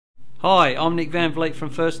Hi, I'm Nick Van Vliet from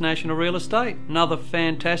First National Real Estate. Another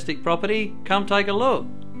fantastic property. Come take a look.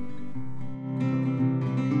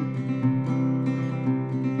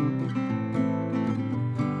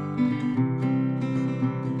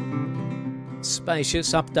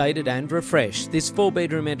 Spacious, updated and refreshed, this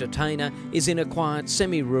 4-bedroom entertainer is in a quiet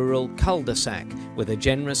semi-rural cul-de-sac. With a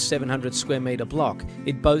generous 700 square metre block,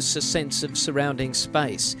 it boasts a sense of surrounding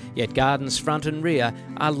space, yet gardens front and rear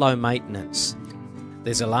are low maintenance.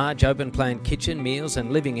 There's a large open-plan kitchen, meals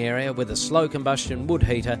and living area with a slow combustion wood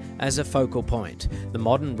heater as a focal point. The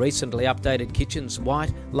modern, recently updated kitchen's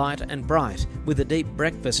white, light and bright, with a deep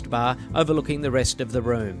breakfast bar overlooking the rest of the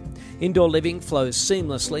room. Indoor living flows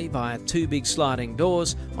seamlessly via 2 big sliding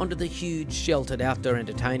doors onto the huge sheltered outdoor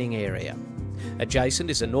entertaining area. Adjacent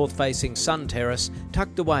is a north-facing sun terrace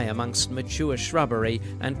tucked away amongst mature shrubbery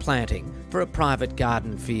and planting for a private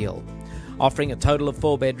garden feel. Offering a total of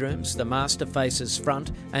 4 bedrooms, the master faces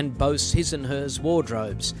front and boasts his and hers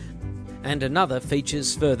wardrobes, and another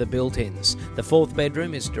features further built-ins. The 4th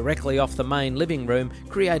bedroom is directly off the main living room,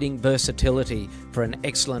 creating versatility for an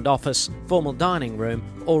excellent office, formal dining room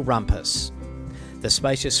or rumpus. The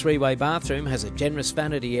spacious 3-way bathroom has a generous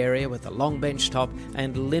vanity area with a long bench top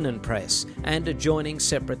and linen press and adjoining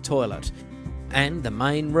separate toilet, and the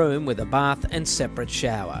main room with a bath and separate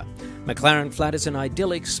shower. McLaren Flat is an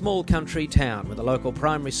idyllic small country town with a local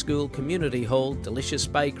primary school, community hall, delicious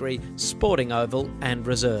bakery, sporting oval and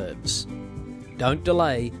reserves. Don't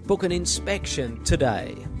delay, book an inspection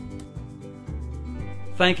today.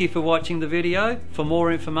 Thank you for watching the video. For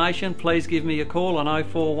more information, please give me a call on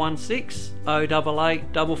 0416 088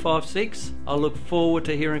 556. I look forward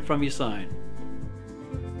to hearing from you soon.